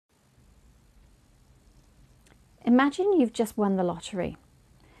Imagine you've just won the lottery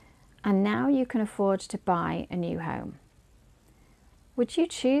and now you can afford to buy a new home. Would you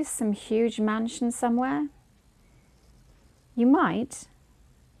choose some huge mansion somewhere? You might,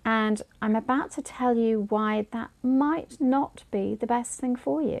 and I'm about to tell you why that might not be the best thing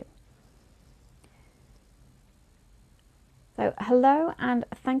for you. So, hello and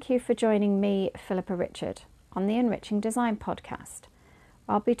thank you for joining me, Philippa Richard, on the Enriching Design podcast.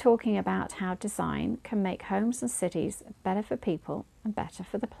 I'll be talking about how design can make homes and cities better for people and better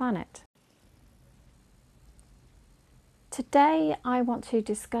for the planet. Today I want to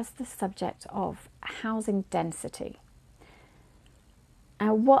discuss the subject of housing density.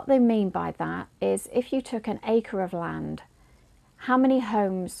 And what they mean by that is, if you took an acre of land, how many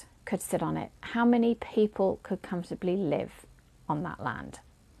homes could sit on it? How many people could comfortably live on that land?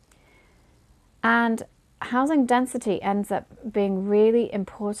 And housing density ends up being really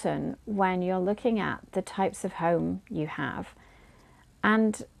important when you're looking at the types of home you have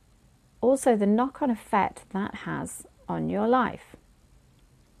and also the knock-on effect that has on your life.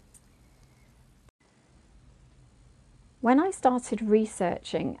 When I started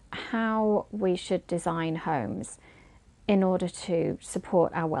researching how we should design homes in order to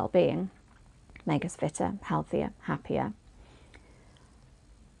support our well-being, make us fitter, healthier, happier,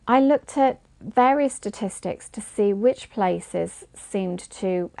 I looked at various statistics to see which places seemed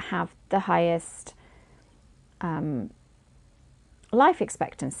to have the highest life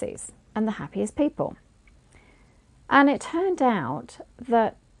expectancies and the happiest people. And it turned out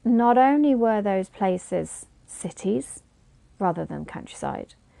that not only were those places cities rather than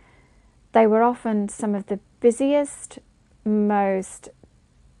countryside, they were often some of the busiest, most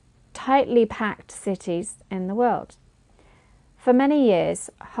tightly packed cities in the world. For many years,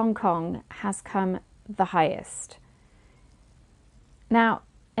 Hong Kong has come the highest. Now,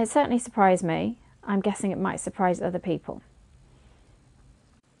 it certainly surprised me. I'm guessing it might surprise other people.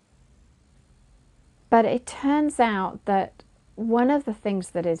 But it turns out that one of the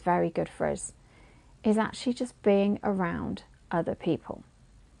things that is very good for us is actually just being around other people.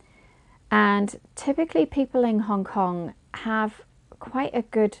 And typically people in Hong Kong have quite a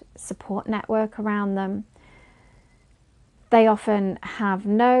good support network around them. They often have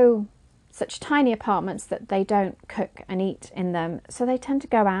no such tiny apartments that they don't cook and eat in them. So they tend to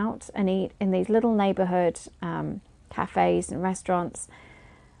go out and eat in these little neighbourhood cafes and restaurants.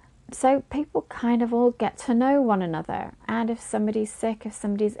 So people kind of all get to know one another. And if somebody's sick, if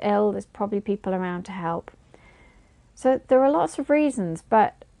somebody's ill, there's probably people around to help. So there are lots of reasons,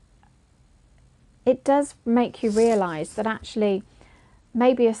 but it does make you realise that actually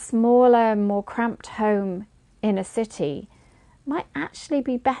maybe a smaller, more cramped home in a city might actually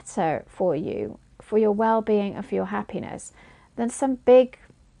be better for you, for your well-being and for your happiness, than some big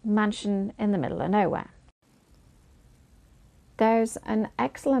mansion in the middle of nowhere. There's an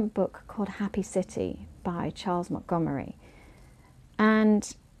excellent book called Happy City by Charles Montgomery,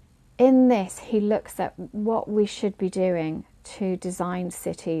 and in this he looks at what we should be doing to design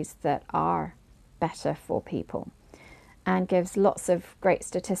cities that are better for people, and gives lots of great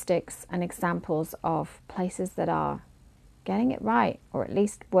statistics and examples of places that are getting it right, or at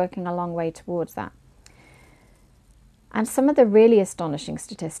least working a long way towards that. And some of the really astonishing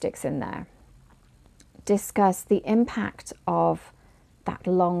statistics in there discuss the impact of that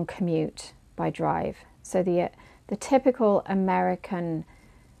long commute by drive. So the typical American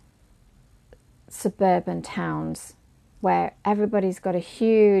suburban towns where everybody's got a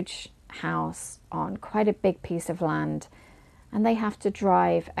huge house on quite a big piece of land and they have to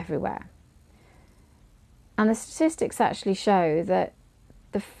drive everywhere. And the statistics actually show that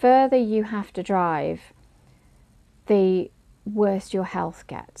the further you have to drive, the worse your health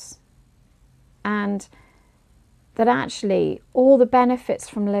gets. And that actually all the benefits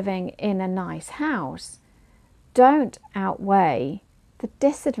from living in a nice house don't outweigh the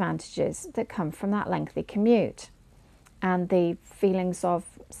disadvantages that come from that lengthy commute. And the feelings of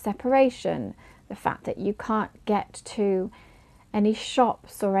separation, the fact that you can't get to any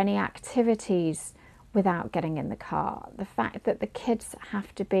shops or any activities without getting in the car, the fact that the kids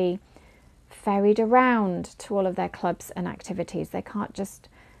have to be ferried around to all of their clubs and activities. They can't just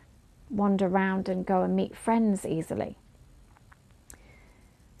wander around and go and meet friends easily.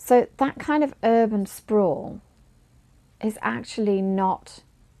 So that kind of urban sprawl is actually not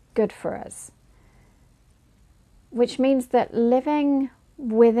good for us, which means that living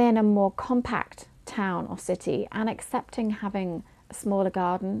within a more compact town or city and accepting having a smaller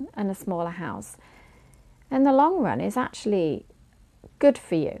garden and a smaller house in the long run is actually good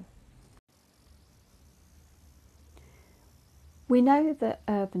for you. We know that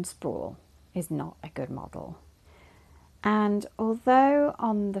urban sprawl is not a good model. And although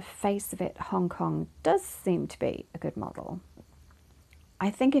on the face of it, Hong Kong does seem to be a good model, I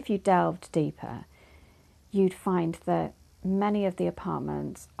think if you delved deeper, you'd find that many of the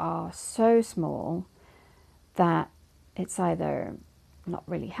apartments are so small that it's either not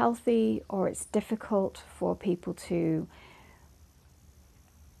really healthy or it's difficult for people to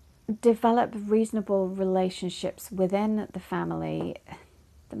develop reasonable relationships within the family.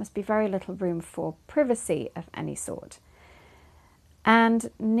 There must be very little room for privacy of any sort. And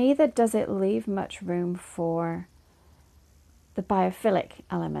neither does it leave much room for the biophilic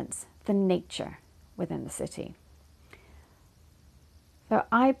elements, the nature within the city. So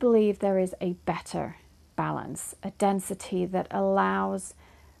I believe there is a better balance, a density that allows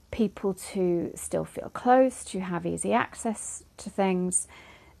people to still feel close, to have easy access to things,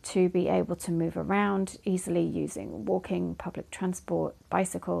 to be able to move around easily using walking, public transport,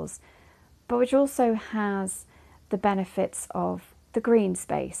 bicycles, but which also has the benefits of the green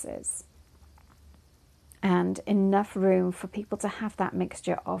spaces and enough room for people to have that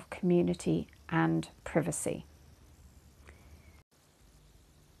mixture of community and privacy.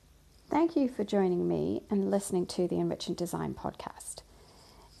 Thank you for joining me and listening to the Enriching Design podcast.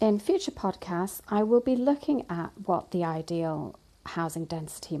 In future podcasts, I will be looking at what the ideal housing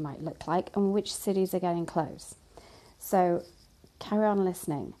density might look like and which cities are getting close. So carry on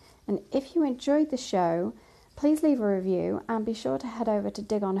listening. And if you enjoyed the show, please leave a review and be sure to head over to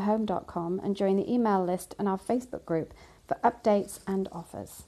digonhome.com and join the email list and our Facebook group for updates and offers.